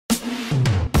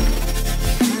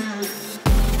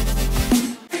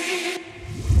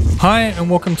Hi and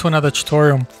welcome to another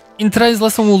tutorial. In today's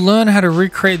lesson we'll learn how to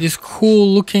recreate this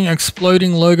cool looking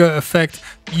exploding logo effect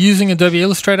using Adobe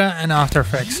Illustrator and After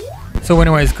Effects. So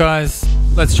anyways guys,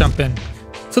 let's jump in.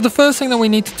 So the first thing that we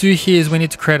need to do here is we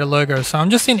need to create a logo. So I'm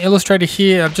just in Illustrator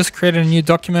here, I've just created a new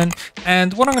document,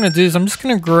 and what I'm going to do is I'm just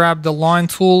going to grab the line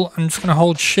tool, I'm just going to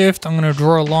hold shift, I'm going to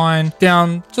draw a line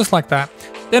down just like that.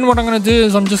 Then what I'm going to do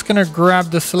is I'm just going to grab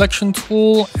the selection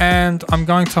tool and I'm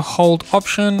going to hold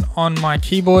option on my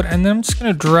keyboard, and then I'm just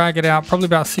going to drag it out probably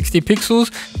about 60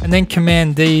 pixels and then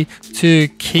Command D to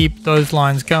keep those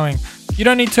lines going. You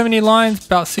don't need too many lines,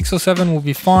 about 6 or 7 will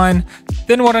be fine.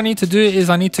 Then what I need to do is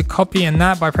I need to copy in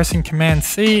that by pressing Command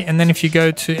C, and then if you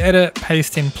go to edit,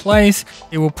 paste in place,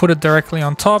 it will put it directly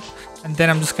on top, and then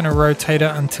I'm just going to rotate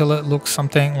it until it looks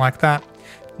something like that.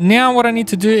 Now what I need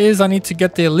to do is I need to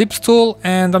get the ellipse tool,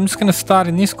 and I'm just going to start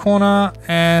in this corner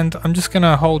and I'm just going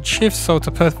to hold shift so it's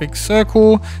a perfect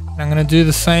circle, and I'm going to do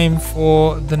the same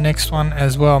for the next one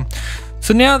as well.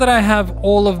 So now that I have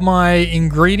all of my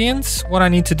ingredients, what I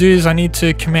need to do is I need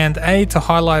to Command A to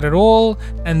highlight it all,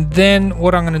 and then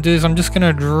what I'm going to do is I'm just going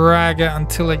to drag it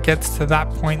until it gets to that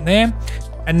point there,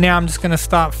 and now I'm just going to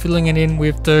start filling it in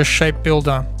with the shape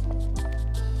builder.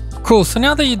 Cool, so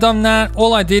now that you've done that,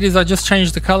 all I did is I just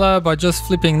changed the color by just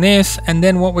flipping this, and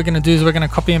then what we're going to do is we're going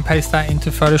to copy and paste that into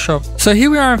Photoshop. So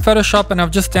here we are in Photoshop and I've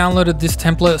just downloaded this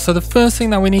template. So the first thing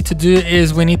that we need to do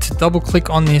is we need to double click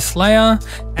on this layer,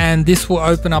 and this will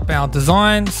open up our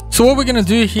designs. So what we're going to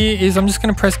do here is I'm just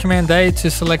going to press Command A to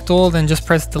select all, then just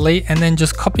press delete, and then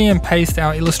just copy and paste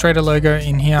our Illustrator logo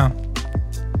in here.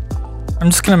 I'm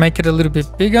just going to make it a little bit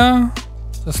bigger,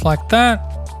 just like that.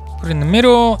 Put it in the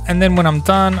middle, and then when I'm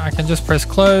done I can just press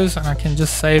close and I can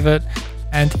just save it,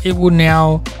 and it will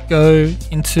now go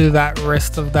into that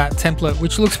rest of that template,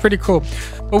 which looks pretty cool.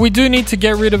 But we do need to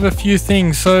get rid of a few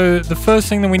things. So the first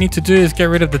thing that we need to do is get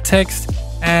rid of the text,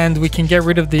 and we can get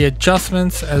rid of the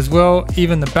adjustments as well,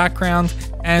 even the background,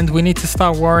 and we need to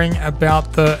start worrying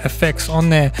about the effects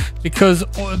on there, because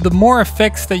the more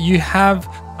effects that you have,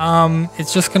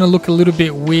 it's just going to look a little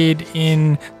bit weird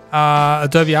in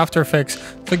Adobe After Effects.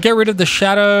 So get rid of the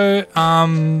shadow,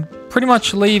 pretty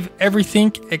much leave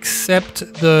everything except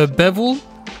the bevel,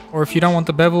 or if you don't want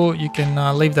the bevel you can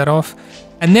leave that off.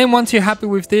 And then once you're happy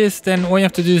with this, then all you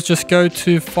have to do is just go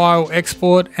to File,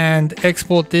 Export, and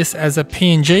export this as a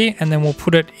PNG, and then we'll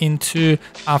put it into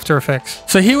After Effects.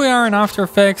 So here we are in After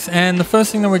Effects, and the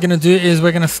first thing that we're going to do is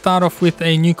we're going to start off with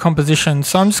a new composition.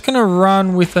 So I'm just going to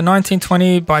run with a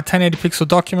 1920 by 1080 pixel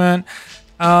document.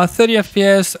 30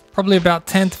 FPS, probably about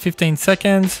 10 to 15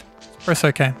 seconds. Press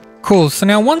OK. Cool. So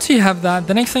now once you have that,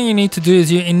 the next thing you need to do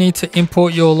is you need to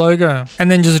import your logo and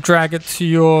then just drag it to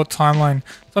your timeline.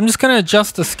 So I'm just going to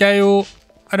adjust the scale.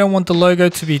 I don't want the logo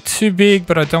to be too big,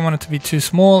 but I don't want it to be too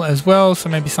small as well. So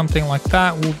maybe something like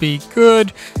that will be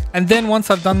good. And then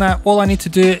once I've done that, all I need to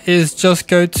do is just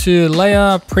go to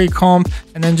Layer, Pre-Comp,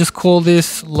 and then just call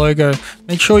this logo.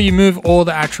 Make sure you move all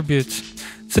the attributes.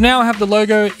 So now I have the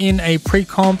logo in a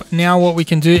pre-comp. Now what we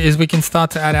can do is we can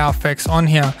start to add our effects on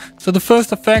here. So the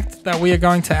first effect that we are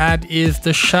going to add is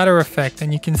the shadow effect,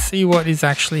 and you can see what is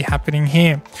actually happening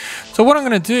here. So what I'm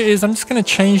going to do is I'm just going to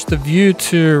change the view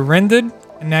to rendered,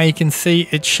 and now you can see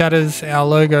it shadows our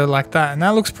logo like that, and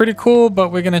that looks pretty cool,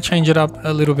 but we're going to change it up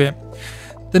a little bit.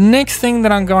 The next thing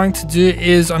that I'm going to do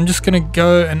is I'm just going to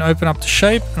go and open up the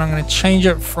shape, and I'm going to change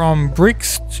it from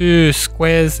bricks to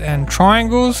squares and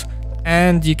triangles.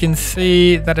 And you can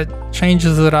see that it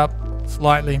changes it up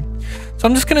slightly. So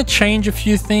I'm just going to change a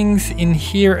few things in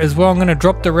here as well. I'm going to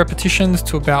drop the repetitions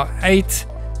to about 8,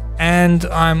 and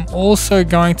I'm also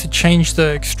going to change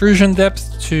the extrusion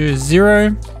depth to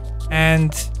 0,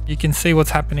 and you can see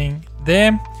what's happening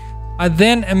there. I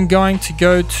then am going to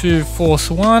go to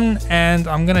Force 1, and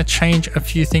I'm going to change a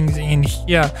few things in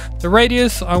here. The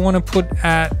radius I want to put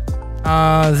at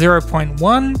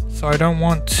 0.1, so I don't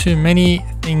want too many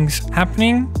things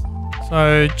happening,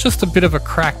 so just a bit of a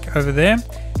crack over there.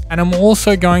 And I'm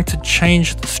also going to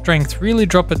change the strength, really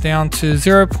drop it down to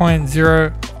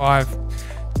 0.05.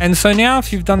 And so now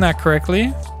if you've done that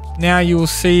correctly, now you will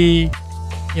see,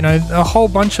 you know, a whole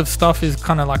bunch of stuff is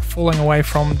kind of like falling away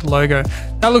from the logo.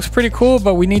 That looks pretty cool,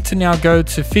 but we need to now go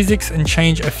to physics and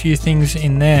change a few things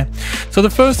in there. So the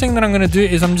first thing that I'm going to do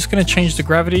is I'm just going to change the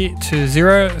gravity to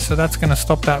 0, so that's going to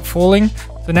stop that falling.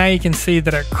 So now you can see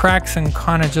that it cracks and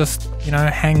kind of just, you know,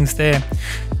 hangs there.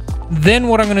 Then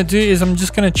what I'm going to do is I'm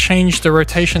just going to change the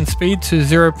rotation speed to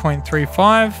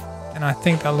 0.35, and I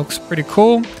think that looks pretty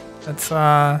cool. That's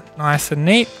nice and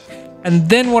neat. And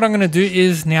then what I'm going to do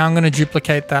is now I'm going to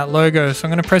duplicate that logo. So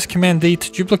I'm going to press Command D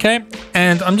to duplicate,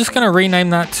 and I'm just going to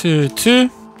rename that to 2.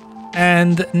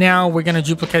 And now we're going to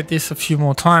duplicate this a few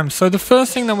more times. So the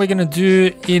first thing that we're going to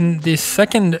do in this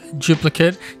second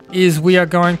duplicate is we are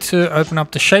going to open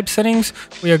up the shape settings.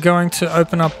 We are going to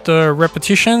open up the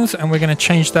repetitions and we're going to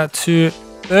change that to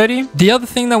 30. The other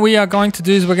thing that we are going to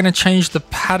do is we're going to change the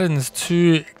patterns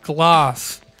to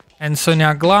glass. And so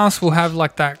now glass will have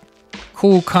like that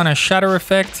cool kind of shadow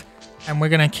effect, and we're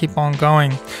going to keep on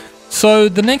going. So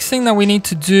the next thing that we need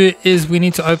to do is we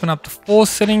need to open up the force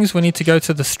settings. We need to go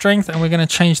to the strength and we're going to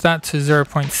change that to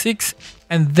 0.6.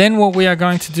 And then what we are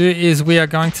going to do is we are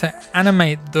going to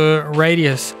animate the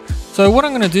radius. So what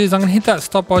I'm going to do is I'm going to hit that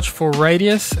stopwatch for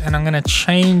radius and I'm going to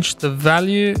change the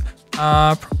value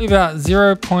probably about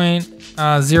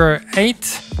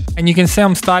 0.08. And you can see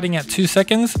I'm starting at 2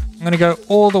 seconds. I'm going to go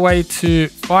all the way to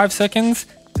 5 seconds.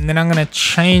 And then I'm going to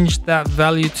change that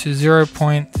value to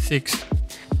 0.6.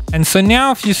 And so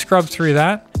now if you scrub through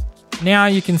that, now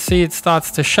you can see it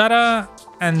starts to shatter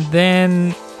and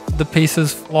then the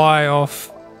pieces fly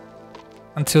off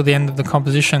until the end of the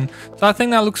composition. So I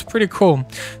think that looks pretty cool.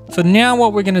 So now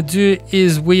what we're going to do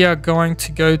is we are going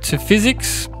to go to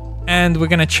physics and we're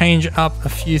going to change up a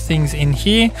few things in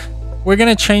here. We're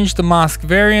going to change the mask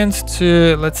variance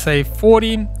to, let's say,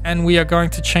 40, and we are going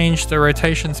to change the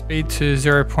rotation speed to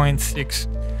 0.6.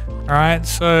 All right,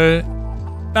 so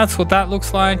that's what that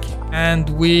looks like, and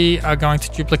we are going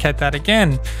to duplicate that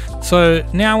again. So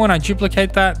now when I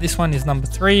duplicate that, this one is number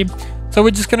 3. So we're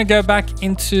just going to go back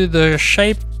into the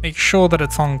shape, make sure that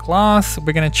it's on glass.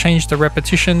 We're going to change the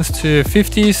repetitions to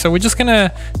 50. So we're just going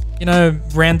to,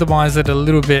 randomize it a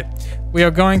little bit. We are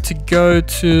going to go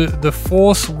to the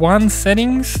force 1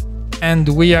 settings and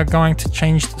we are going to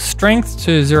change the strength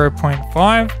to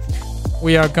 0.5.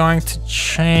 We are going to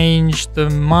change the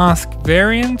mask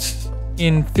variance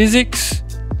in physics.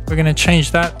 We're going to change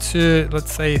that to,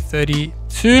 let's say,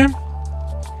 32.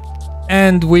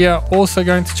 And we are also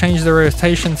going to change the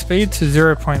rotation speed to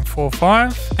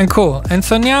 0.45. And cool. And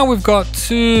so now we've got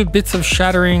 2 bits of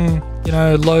shattering,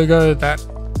 logo that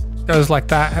goes like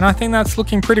that. And I think that's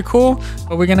looking pretty cool,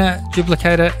 but we're going to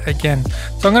duplicate it again.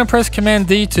 So I'm going to press Command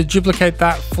D to duplicate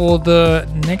that for the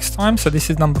next time. So this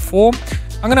is number 4.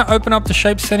 I'm going to open up the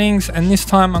shape settings, and this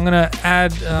time I'm going to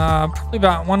add probably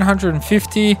about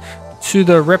 150 to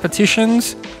the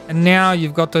repetitions. And now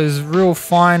you've got those real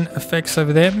fine effects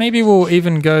over there. Maybe we'll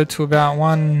even go to about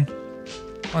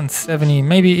 170,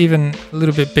 maybe even a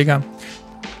little bit bigger.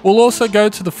 We'll also go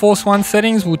to the force 1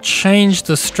 settings. We'll change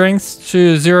the strength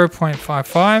to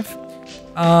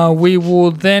 0.55. We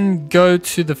will then go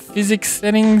to the physics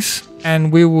settings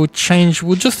and we'll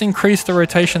just increase the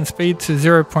rotation speed to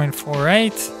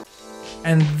 0.48.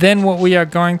 And then what we are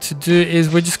going to do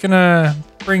is we're just going to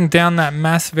bring down that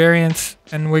mass variance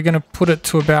and we're going to put it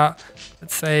to about,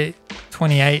 let's say,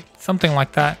 28, something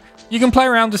like that. You can play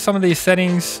around with some of these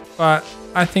settings, but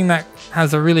I think that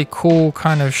has a really cool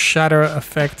kind of shadow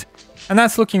effect, and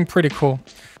that's looking pretty cool.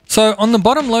 So on the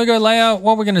bottom logo layer,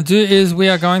 what we're going to do is we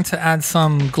are going to add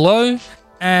some glow,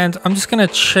 and I'm just going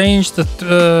to change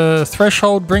the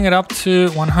threshold, bring it up to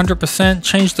 100%,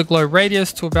 change the glow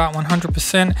radius to about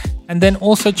 100%, and then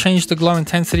also change the glow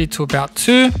intensity to about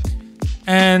 2.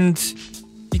 And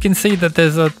you can see that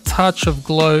there's a touch of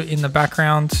glow in the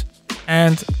background,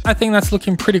 and I think that's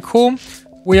looking pretty cool.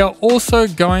 We are also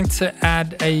going to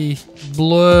add a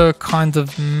blur kind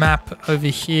of map over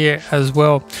here as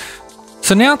well.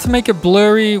 So now to make it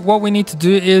blurry, what we need to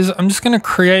do is I'm just going to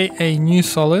create a new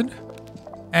solid,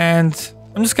 and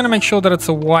I'm just going to make sure that it's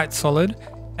a white solid.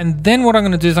 And then what I'm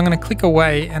going to do is I'm going to click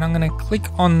away and I'm going to click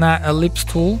on that ellipse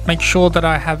tool, make sure that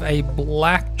I have a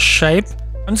black shape.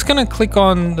 I'm just going to click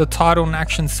on the title and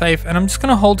action safe, and I'm just going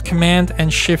to hold Command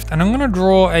and Shift, and I'm going to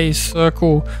draw a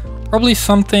circle, probably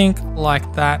something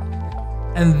like that.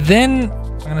 And then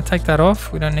I'm going to take that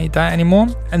off. We don't need that anymore.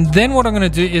 And then what I'm going to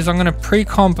do is I'm going to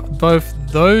pre-comp both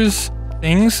those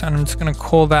things, and I'm just going to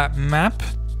call that map.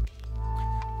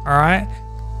 All right.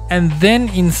 And then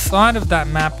inside of that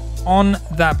map, on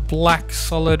that black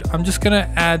solid, I'm just going to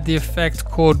add the effect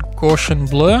called Gaussian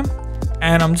blur.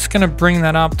 And I'm just going to bring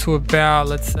that up to about,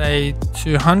 let's say,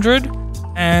 200.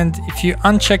 And if you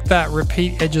uncheck that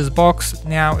repeat edges box,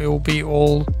 now it will be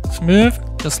all smooth,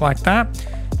 just like that.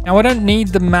 Now I don't need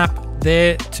the map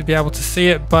there to be able to see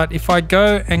it, but if I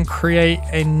go and create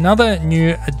another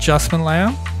new adjustment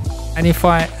layer, and if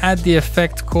I add the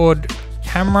effect called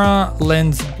camera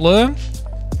lens blur,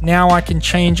 now I can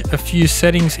change a few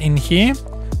settings in here.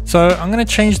 So I'm going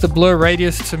to change the blur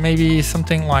radius to maybe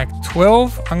something like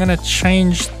 12. I'm going to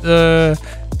change the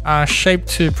shape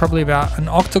to probably about an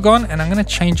octagon, and I'm going to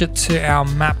change it to our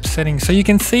map setting. So you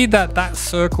can see that that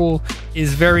circle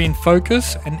is very in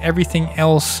focus and everything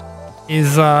else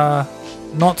is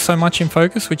not so much in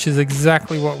focus, which is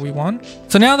exactly what we want.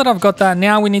 So now that I've got that,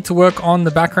 now we need to work on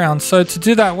the background. So to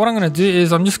do that, what I'm going to do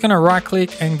is I'm just going to right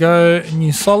click and go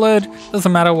new solid.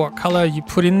 Doesn't matter what color you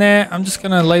put in there. I'm just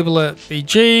going to label it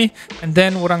BG. And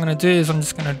then what I'm going to do is I'm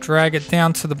just going to drag it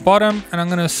down to the bottom, and I'm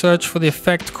going to search for the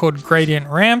effect called gradient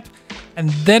ramp. And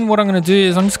then what I'm going to do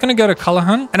is I'm just going to go to color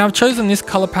hunt, and I've chosen this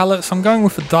color palette. So I'm going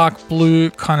with a dark blue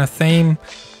kind of theme,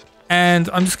 and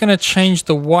I'm just going to change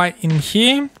the white in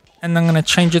here. And I'm going to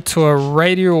change it to a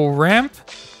radial ramp.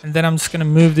 And then I'm just going to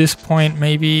move this point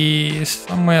maybe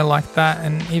somewhere like that,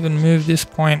 and even move this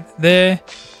point there.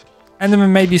 And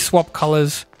then maybe swap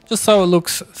colors just so it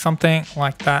looks something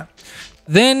like that.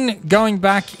 Then going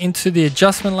back into the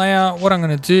adjustment layer, what I'm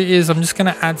going to do is I'm just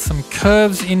going to add some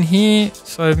curves in here.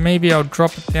 So maybe I'll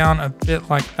drop it down a bit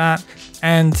like that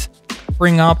and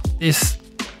bring up this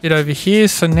bit over here.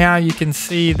 So now you can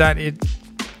see that it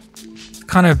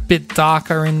kind of a bit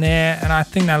darker in there, and I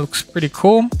think that looks pretty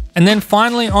cool. And then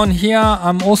finally on here,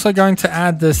 I'm also going to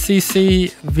add the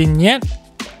CC vignette,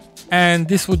 and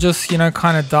this will just, you know,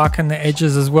 kind of darken the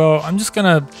edges as well. I'm just going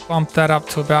to bump that up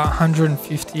to about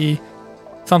 150,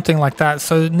 something like that.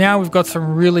 So now we've got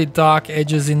some really dark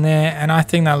edges in there, and I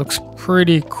think that looks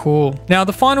pretty cool. Now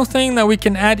the final thing that we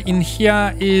can add in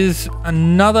here is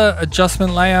another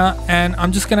adjustment layer, and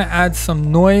I'm just going to add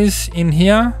some noise in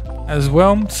here as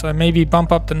well. So maybe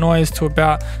bump up the noise to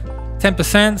about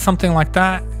 10%, something like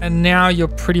that. And now you're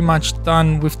pretty much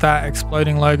done with that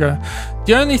exploding logo.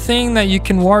 The only thing that you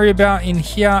can worry about in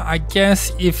here, I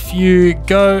guess, if you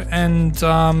go and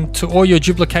to all your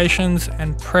duplications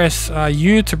and press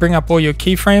U to bring up all your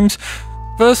keyframes.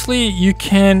 Firstly, you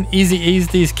can easy ease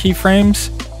these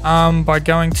keyframes by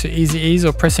going to easy ease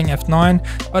or pressing F9,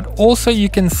 but also you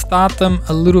can start them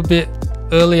a little bit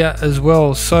earlier as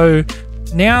well. So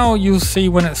now you'll see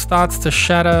when it starts to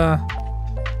shatter,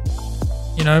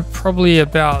 you know, probably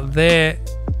about there.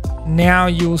 Now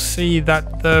you'll see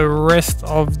that the rest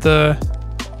of the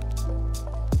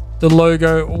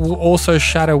logo will also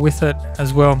shatter with it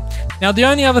as well. Now the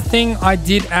only other thing I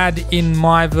did add in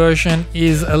my version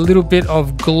is a little bit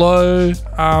of glow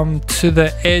to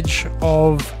the edge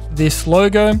of this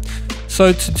logo.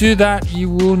 So to do that, you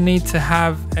will need to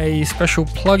have a special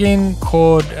plugin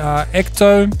called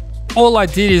Ecto. All I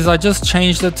did is I just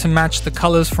changed it to match the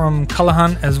colors from Color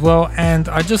Hunt as well, and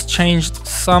I just changed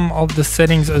some of the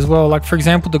settings as well. Like for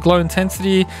example, the glow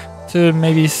intensity to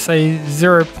maybe say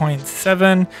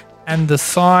 0.7, and the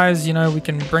size, you know, we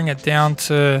can bring it down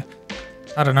to,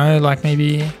 I don't know, like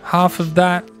maybe half of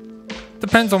that.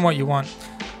 Depends on what you want.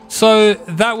 So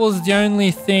that was the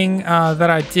only thing that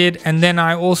I did, and then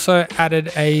I also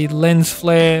added a lens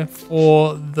flare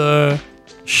for the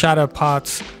shadow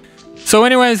parts. So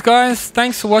anyways guys,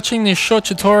 thanks for watching this short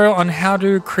tutorial on how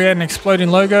to create an exploding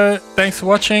logo. Thanks for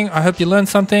watching. I hope you learned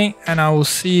something, and I will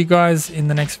see you guys in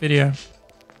the next video.